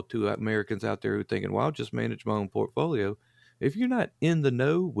wake-up call to Americans out there who are thinking, well, I'll just manage my own portfolio. If you're not in the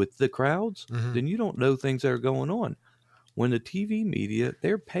know with the crowds, Mhm. then you don't know things that are going on. When the TV media,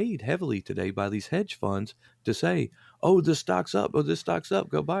 they're paid heavily today by these hedge funds to say, oh, this stock's up,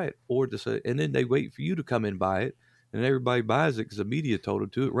 go buy it. Or to say, and then they wait for you to come and buy it, and everybody buys it because the media told them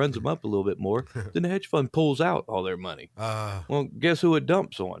to. It runs them up a little bit more. Then the hedge fund pulls out all their money. Well, guess who it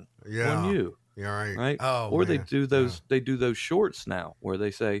dumps on? Yeah. On you. Yeah, Right? Oh, or man. they do those shorts now where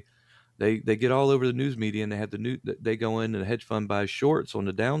they say they get all over the news media and they go in and the hedge fund buys shorts on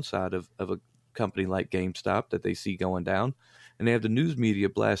the downside of a company like GameStop that they see going down, and they have the news media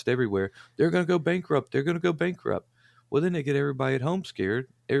blast everywhere. They're going to go bankrupt. They're going to go bankrupt. Well, then they get everybody at home scared.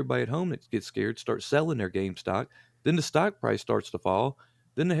 Everybody at home that gets scared starts selling their GameStop. Then the stock price starts to fall.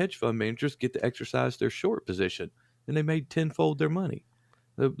 Then the hedge fund managers get to exercise their short position, and they made tenfold their money.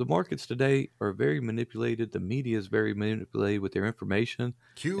 The markets today are very manipulated. The media is very manipulated with their information.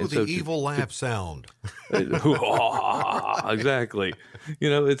 Cue And the so evil laugh sound. Exactly.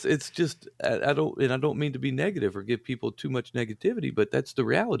 It's just I don't mean to be negative or give people too much negativity, but that's the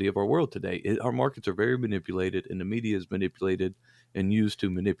reality of our world today. Our markets are very manipulated, and the media is manipulated and used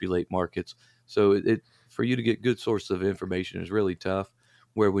to manipulate markets. So it for you to get good sources of information is really tough.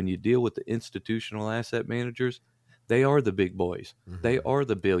 Where when you deal with the institutional asset managers, they are the big boys. Mhm. They are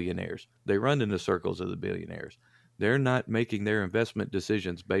the billionaires. They run in the circles of the billionaires. They're not making their investment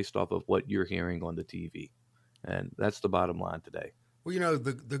decisions based off of what you're hearing on the TV. And that's the bottom line today. Well,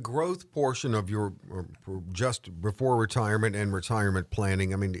 the growth portion of your just before retirement and retirement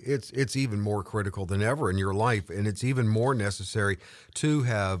planning, I mean, it's even more critical than ever in your life, and it's even more necessary to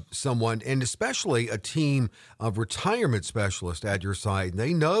have someone, and especially a team of retirement specialists at your side.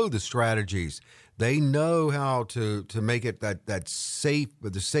 They know the strategies. They know how to make it that safe,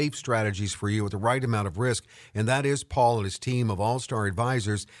 the safe strategies for you with the right amount of risk, and that is Paul and his team of All-Star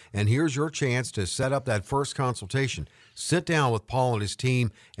Advisors. And here's your chance to set up that first consultation. Sit down with Paul and his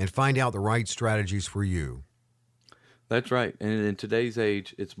team and find out the right strategies for you. That's right. And in today's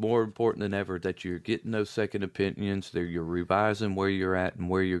age, it's more important than ever that you're getting those second opinions, that you're revising where you're at and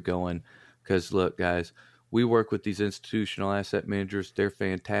where you're going. Because look, guys, we work with these institutional asset managers. They're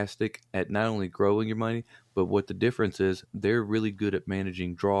fantastic at not only growing your money, but what the difference is, they're really good at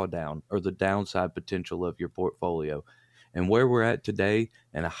managing drawdown or the downside potential of your portfolio. And where we're at today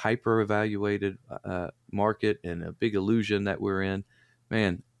in a hyper evaluated market and a big illusion that we're in,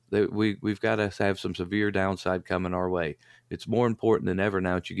 man, we've got to have some severe downside coming our way. It's more important than ever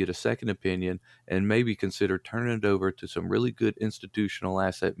now that you get a second opinion and maybe consider turning it over to some really good institutional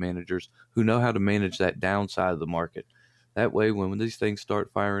asset managers who know how to manage that downside of the market. That way, when these things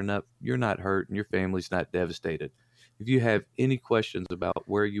start firing up, you're not hurt and your family's not devastated. If you have any questions about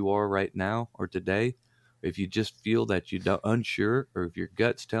where you are right now or today, if you just feel that you're unsure, or if your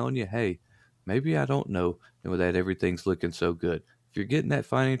gut's telling you, hey, maybe I don't know that everything's looking so good. If you're getting that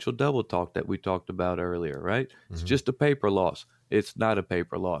financial double talk that we talked about earlier, right? Mm-hmm. It's just a paper loss. It's not a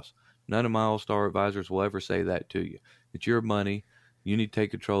paper loss. None of my All-Star advisors will ever say that to you. It's your money. You need to take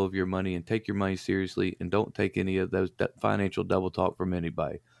control of your money and take your money seriously, and don't take any of those financial double talk from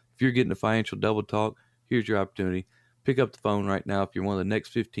anybody. If you're getting a financial double talk, here's your opportunity. Pick up the phone right now if you're one of the next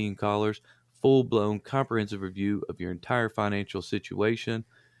 15 callers. Full-blown comprehensive review of your entire financial situation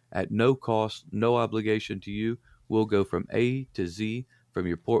at no cost, no obligation to you. We'll go from A to Z, from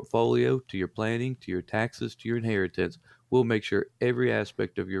your portfolio to your planning to your taxes to your inheritance. We'll make sure every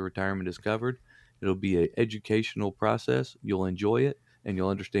aspect of your retirement is covered. It'll be an educational process. You'll enjoy it, and you'll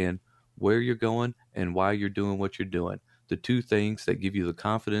understand where you're going and why you're doing what you're doing. The two things that give you the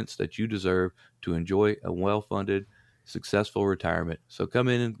confidence that you deserve to enjoy a well-funded, successful retirement. So come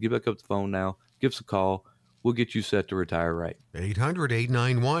in and give back up the phone now. Give us a call. We'll get you set to retire right.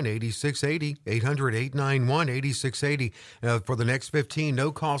 800-891-8680. 800-891-8680. For the next 15,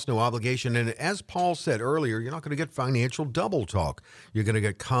 no cost, no obligation. And as Paul said earlier, you're not going to get financial double talk. You're going to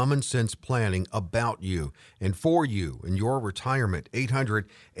get common sense planning about you and for you and your retirement.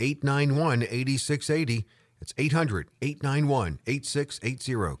 800-891-8680. It's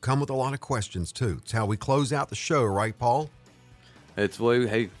 800-891-8680. Come with a lot of questions, too. It's how we close out the show, right, Paul? It's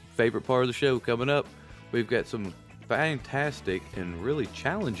favorite part of the show coming up. We've got some fantastic and really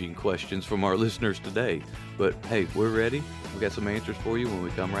challenging questions from our listeners today. But, hey, we're ready. We've got some answers for you when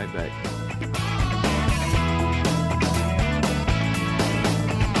we come right back.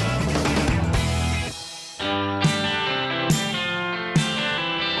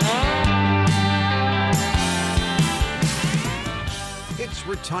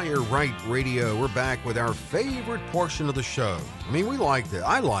 Retire Right Radio. We're back with our favorite portion of the show. I mean, we like it.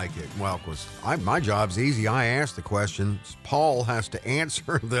 I like it. Well, because my job's easy. I ask the questions. Paul has to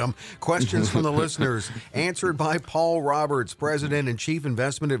answer them. Questions from the listeners answered by Paul Roberts, President and Chief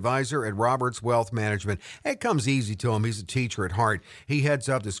Investment Advisor at Roberts Wealth Management. It comes easy to him. He's a teacher at heart. He heads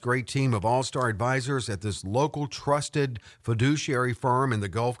up this great team of all-star advisors at this local trusted fiduciary firm in the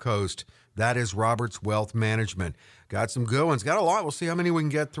Gulf Coast. That is Roberts Wealth Management. Got some good ones. Got a lot. We'll see how many we can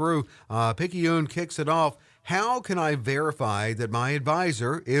get through. Picayune kicks it off. How can I verify that my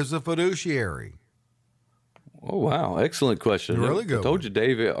advisor is a fiduciary? Oh, wow. Excellent question. Really good. I told you,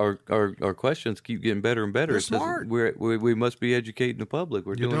 Dave, our questions keep getting better and better. You're smart. We must be educating the public.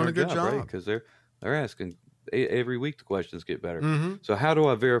 We're doing a good job. right? Because they're asking every week the questions get better. Mm-hmm. So how do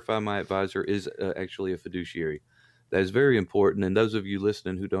I verify my advisor is actually a fiduciary? That is very important. And those of you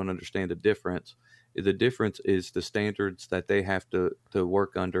listening who don't understand the difference is the standards that they have to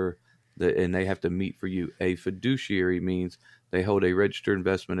work under and they have to meet for you. A fiduciary means they hold a registered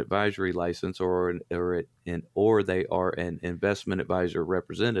investment advisory license or they are an investment advisor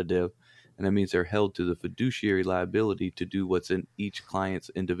representative. And that means they're held to the fiduciary liability to do what's in each client's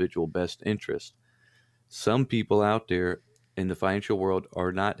individual best interest. Some people out there in the financial world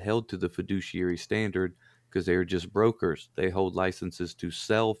are not held to the fiduciary standard because they're just brokers. They hold licenses to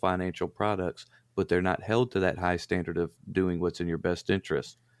sell financial products, but they're not held to that high standard of doing what's in your best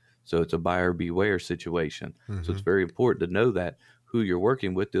interest. So it's a buyer beware situation. Mm-hmm. So it's very important to know that who you're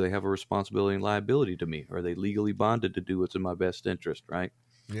working with, do they have a responsibility and liability to me? Are they legally bonded to do what's in my best interest, right?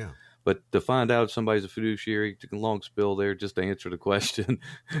 Yeah. But to find out if somebody's a fiduciary, took a long spill there just to answer the question.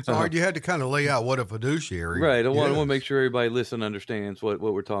 It's hard. You had to kind of lay out what a fiduciary right. I want to make sure everybody listening understands what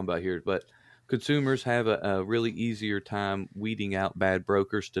we're talking about here. But consumers have a really easier time weeding out bad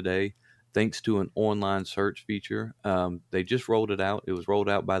brokers today, thanks to an online search feature. They just rolled it out. It was rolled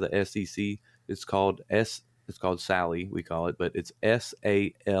out by the SEC. It's called SALI, we call it, but it's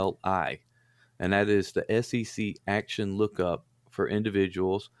SALI, and that is the SEC Action Lookup for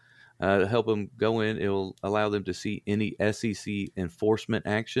individuals. To help them go in, it'll allow them to see any SEC enforcement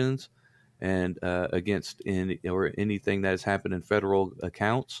actions and against anything that has happened in federal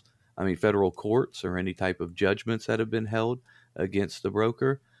courts or any type of judgments that have been held against the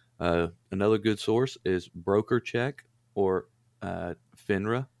broker. Another good source is BrokerCheck or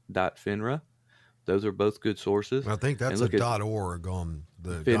FINRA.FINRA. Those are both good sources. I think that's .org on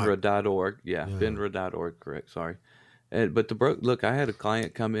the FINRA.org. Yeah, FINRA.org, correct. Sorry. But look, I had a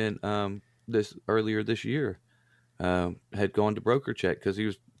client come in earlier this year, had gone to broker check because he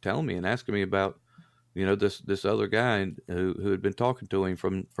was telling me and asking me about, this other guy who had been talking to him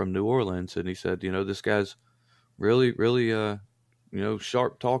from New Orleans, and he said, this guy's really, really,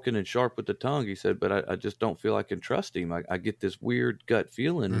 sharp talking and sharp with the tongue. He said, but I just don't feel I can trust him. I get this weird gut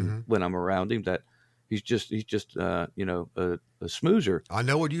feeling when I'm around him that he's just a smoozer. I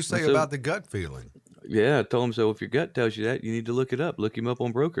know what you say about the gut feeling. Yeah, I told him, so if your gut tells you that, you need to look it up. Look him up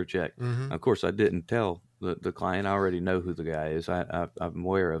on broker check. Of course, I didn't tell the client. I already know who the guy is. I'm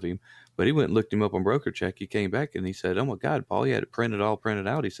aware of him. But he went and looked him up on broker check. He came back and he said, oh, my God, Paul, he had it printed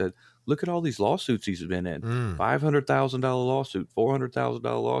out. He said, look at all these lawsuits he's been in. $500,000 lawsuit, $400,000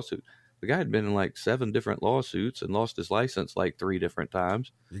 lawsuit. The guy had been in like 7 different lawsuits and lost his license like 3 different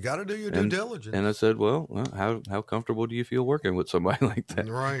times. You got to do your due diligence. And I said, well, how comfortable do you feel working with somebody like that?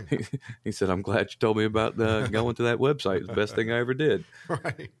 Right. He said, I'm glad you told me about going to that website. It's the best thing I ever did.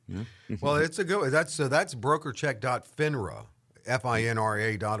 Right. Yeah. Well, it's a good. That's brokercheck.finra,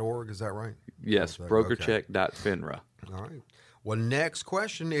 FINRA.org. Is that right? Yes, brokercheck.finra. All right. Well, next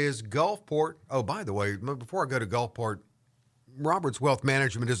question is Gulfport. Oh, by the way, before I go to Gulfport, Roberts Wealth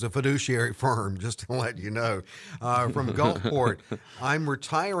Management is a fiduciary firm, just to let you know. From Gulfport, I'm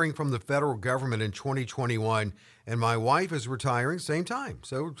retiring from the federal government in 2021, and my wife is retiring same time.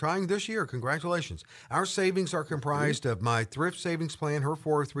 So trying this year. Congratulations. Our savings are comprised of my thrift savings plan, her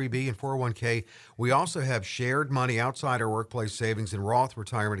 403B and 401k. We also have shared money outside our workplace savings and Roth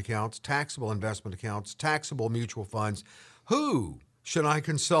retirement accounts, taxable investment accounts, taxable mutual funds. Who should I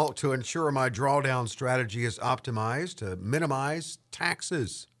consult to ensure my drawdown strategy is optimized to minimize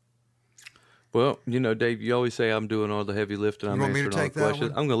taxes? Well, Dave, you always say I'm doing all the heavy lifting. I'm answering all the questions.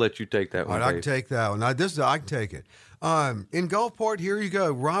 I'm going to let you take that one, Dave. I can take that one. I can take it. In Gulfport, here you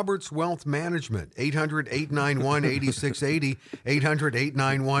go. Roberts Wealth Management, 800-891-8680,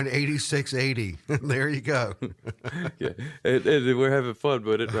 800-891-8680. There you go. Yeah, and we're having fun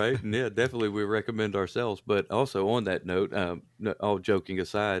with it, right? And yeah, definitely we recommend ourselves. But also on that note, all joking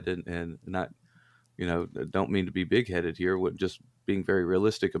aside and not, don't mean to be big-headed here, just being very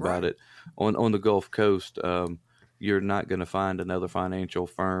realistic about it. On the Gulf Coast, you're not going to find another financial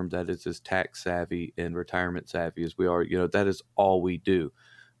firm that is as tax savvy and retirement savvy as we are. That is all we do.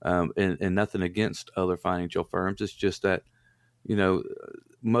 And nothing against other financial firms. It's just that,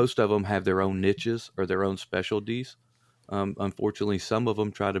 most of them have their own niches or their own specialties. Unfortunately, some of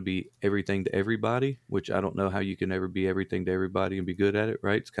them try to be everything to everybody, which I don't know how you can ever be everything to everybody and be good at it,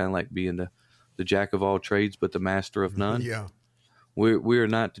 right? It's kind of like being the jack of all trades, but the master of none. Yeah. We're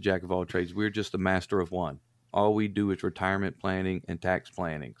not the jack of all trades. We're just the master of one. All we do is retirement planning and tax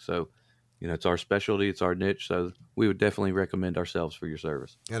planning. So, it's our specialty. It's our niche. So we would definitely recommend ourselves for your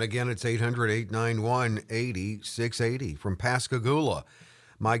service. And again, it's 800-891-8680 from Pascagoula.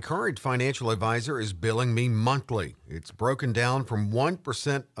 My current financial advisor is billing me monthly. It's broken down from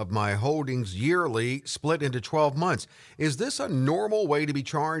 1% of my holdings yearly, split into 12 months. Is this a normal way to be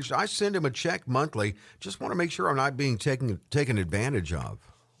charged? I send him a check monthly. Just want to make sure I'm not being taken advantage of.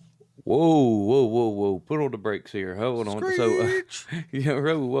 Whoa. Put on the brakes here. Hold on. Screech.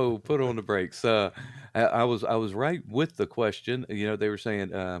 So, put on the brakes. I was right with the question. They were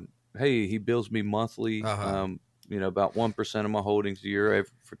saying, hey, he bills me monthly. About 1% of my holdings a year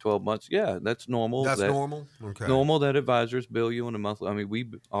for 12 months. Yeah, that's normal. That's normal? Okay. Normal that advisors bill you on a monthly. I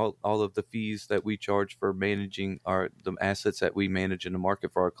mean, all of the fees that we charge for managing the assets that we manage in the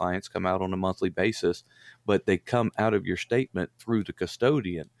market for our clients come out on a monthly basis, but they come out of your statement through the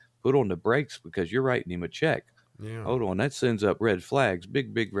custodian. Put on the brakes because you're writing him a check. Yeah. Hold on. That sends up red flags,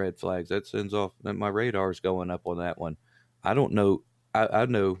 big red flags. That sends off, my radar is going up on that one. I don't know. I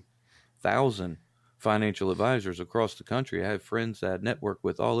know 1,000 financial advisors across the country. I have friends that I network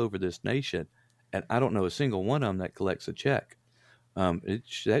with all over this nation, and I don't know a single one of them that collects a check.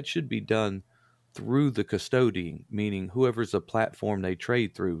 That should be done through the custodian, meaning whoever's the platform they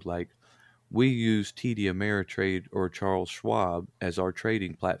trade through. Like we use TD Ameritrade or Charles Schwab as our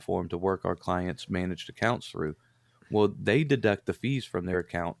trading platform to work our clients' managed accounts through. Well, they deduct the fees from their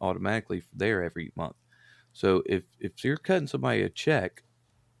account automatically there every month. So if you're cutting somebody a check,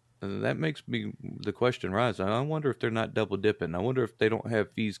 that makes the question rise. I wonder if they're not double dipping. I wonder if they don't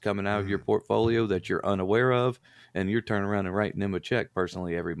have fees coming out of your portfolio that you're unaware of, and you're turning around and writing them a check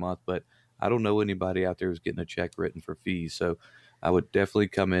personally every month. But I don't know anybody out there who's getting a check written for fees. So I would definitely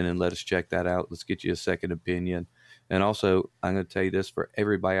come in and let us check that out. Let's get you a second opinion. And also, I'm going to tell you this for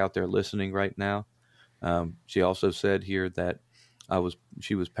everybody out there listening right now. She also said here that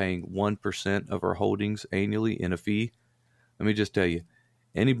she was paying 1% of her holdings annually in a fee. Let me just tell you,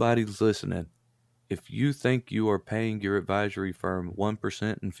 anybody who's listening, if you think you are paying your advisory firm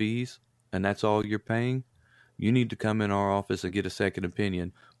 1% in fees and that's all you're paying, you need to come in our office and get a second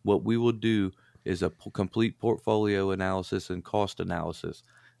opinion. What we will do is a complete portfolio analysis and cost analysis.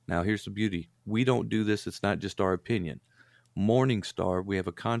 Now, here's the beauty. We don't do this. It's not just our opinion. Morningstar, we have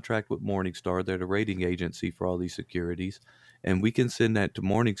a contract with Morningstar. They're the rating agency for all these securities. And we can send that to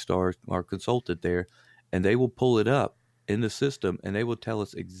Morningstar, our consultant there, and they will pull it up in the system and they will tell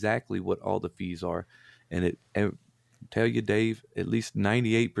us exactly what all the fees are. And tell you, Dave, at least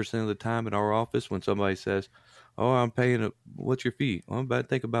 98% of the time in our office, when somebody says, "Oh, I'm paying what's your fee?" Well, I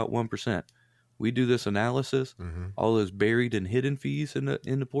think about 1%. We do this analysis. All those buried and hidden fees in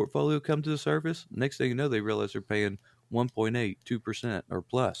the portfolio come to the surface. Next thing you know, they realize they're paying 1.8, 2% or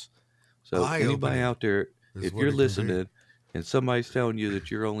plus. So anybody out there, if you're listening and somebody's telling you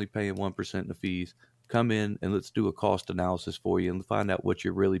that you're only paying 1% in the fees, come in and let's do a cost analysis for you and find out what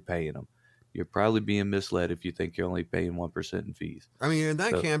you're really paying them. You're probably being misled if you think you're only paying 1% in fees. I mean, and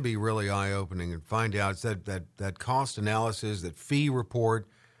that can be really eye-opening, and find out that cost analysis, that fee report,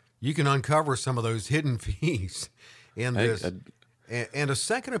 you can uncover some of those hidden fees in this. And a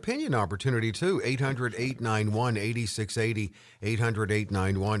second opinion opportunity, too, 800-891-8680,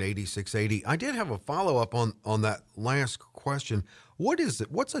 800-891-8680. I did have a follow-up on that last question. What is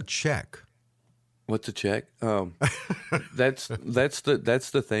it? What's a check? What's a check? That's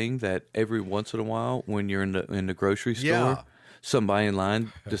the thing that every once in a while, when you're in the grocery store, somebody in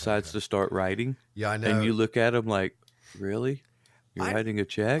line decides to start writing. Yeah, I know. And you look at them like, really? You're writing a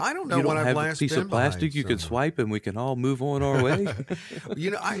check? I don't know you when don't I've have last a piece been of plastic you can swipe and we can all move on our way.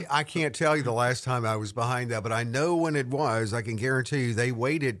 You know, I can't tell you the last time I was behind that, but I know when it was. I can guarantee you they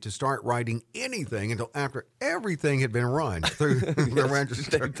waited to start writing anything until after everything had been run through the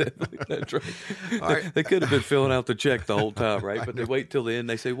register. That's right. They could have been filling out the check the whole time, right? But they wait till the end.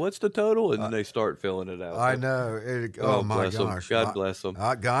 They say, "What's the total?" And then they start filling it out. I know. Oh my gosh. God bless them.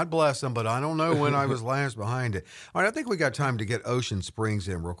 God bless them, but I don't know when I was last behind it. All right, I think we got time to get Ocean Springs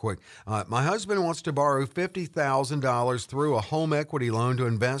in real quick. My husband wants to borrow $50,000 through a home equity loan to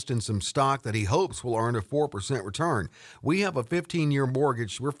invest in some stock that he hopes will earn a 4% return. We have a 15-year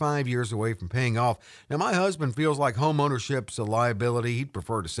mortgage. We're 5 years away from paying off. Now, my husband feels like home ownership's a liability. He'd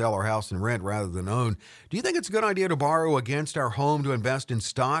prefer to sell our house and rent rather than own. Do you think it's a good idea to borrow against our home to invest in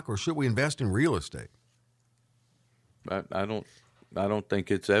stock, or should we invest in real estate? I don't think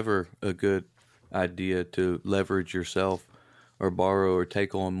it's ever a good idea to leverage yourself or borrow or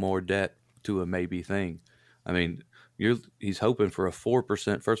take on more debt to a maybe thing. I mean, he's hoping for a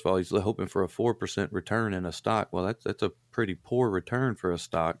 4%. First of all, he's hoping for a 4% return in a stock. Well, that's a pretty poor return for a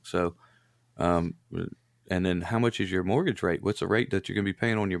stock. So, and then how much is your mortgage rate? What's the rate that you're going to be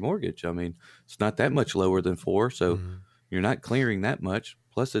paying on your mortgage? I mean, it's not that much lower than 4. So you're not clearing that much.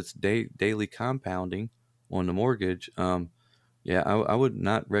 Plus it's daily compounding on the mortgage. I would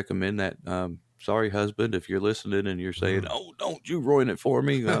not recommend that. Sorry, husband, if you're listening and you're saying, "Oh, don't you ruin it for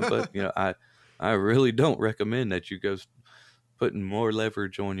me." But I really don't recommend that you go putting more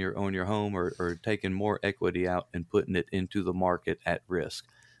leverage on your home or taking more equity out and putting it into the market at risk.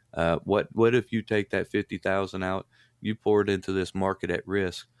 What if you take that $50,000 out, you pour it into this market at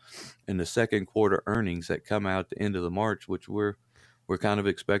risk, and the second quarter earnings that come out at the end of the March, which we're kind of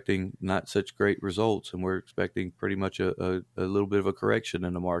expecting not such great results, and we're expecting pretty much a little bit of a correction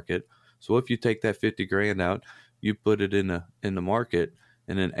in the market. So if you take that $50,000 out, you put it in the market,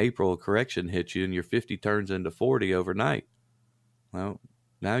 and in April a correction hits you, and your 50 turns into 40 overnight. Well,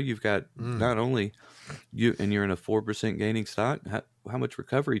 now you've got not only you, and you're in a 4% gaining stock. How much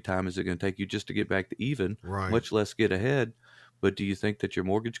recovery time is it going to take you just to get back to even? Right. Much less get ahead. But do you think that your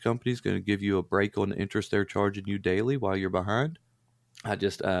mortgage company is going to give you a break on the interest they're charging you daily while you're behind? I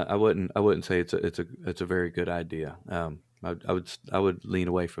just I wouldn't say it's a very good idea. I would lean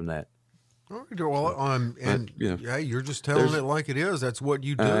away from that. Well, you're just telling it like it is. That's what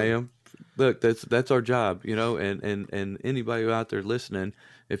you do. I am. Look, that's our job, and anybody out there listening,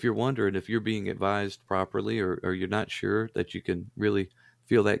 if you're wondering if you're being advised properly or you're not sure that you can really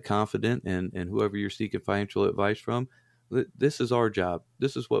feel that confident and whoever you're seeking financial advice from, this is our job.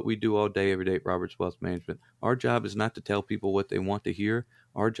 This is what we do all day, every day at Roberts Wealth Management. Our job is not to tell people what they want to hear.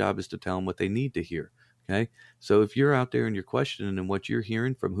 Our job is to tell them what they need to hear. Okay. So if you're out there and you're questioning and what you're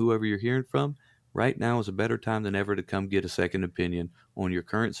hearing from whoever you're hearing from, right now is a better time than ever to come get a second opinion on your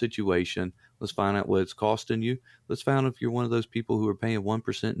current situation. Let's find out what it's costing you. Let's find out if you're one of those people who are paying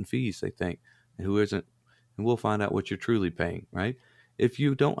 1% in fees, they think, and who isn't, and we'll find out what you're truly paying, right? If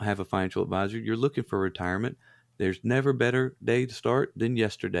you don't have a financial advisor, you're looking for retirement, There's never a better day to start than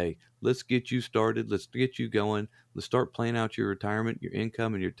yesterday. Let's get you started. Let's get you going. Let's start planning out your retirement, your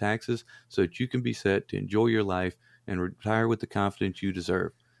income, and your taxes so that you can be set to enjoy your life and retire with the confidence you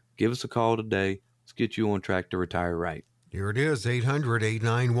deserve. Give us a call today. Let's get you on track to retire right. Here it is,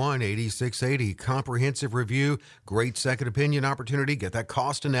 800-891-8680. Comprehensive review, great second opinion opportunity. Get that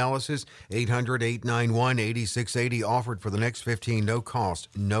cost analysis, 800-891-8680, offered for the next 15, no cost,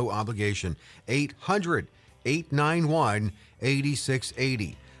 no obligation.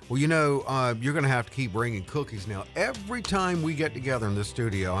 800-891-8680. Well, you know, you're going to have to keep bringing cookies now. Every time we get together in the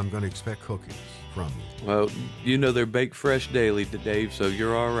studio, I'm going to expect cookies from you. Well, you know they're baked fresh daily, Dave, so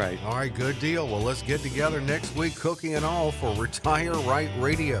you're all right. All right, good deal. Well, let's get together next week, cookie and all, for Retire Right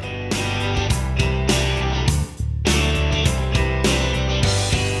Radio.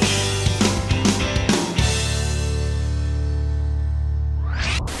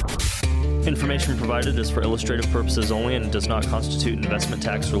 Information provided is for illustrative purposes only and does not constitute investment,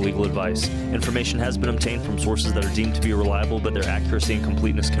 tax, or legal advice. Information has been obtained from sources that are deemed to be reliable, but their accuracy and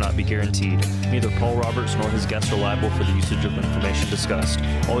completeness cannot be guaranteed. Neither Paul Roberts nor his guests are liable for the usage of information discussed.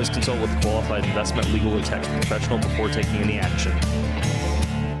 Always consult with a qualified investment, legal, or tax professional before taking any action.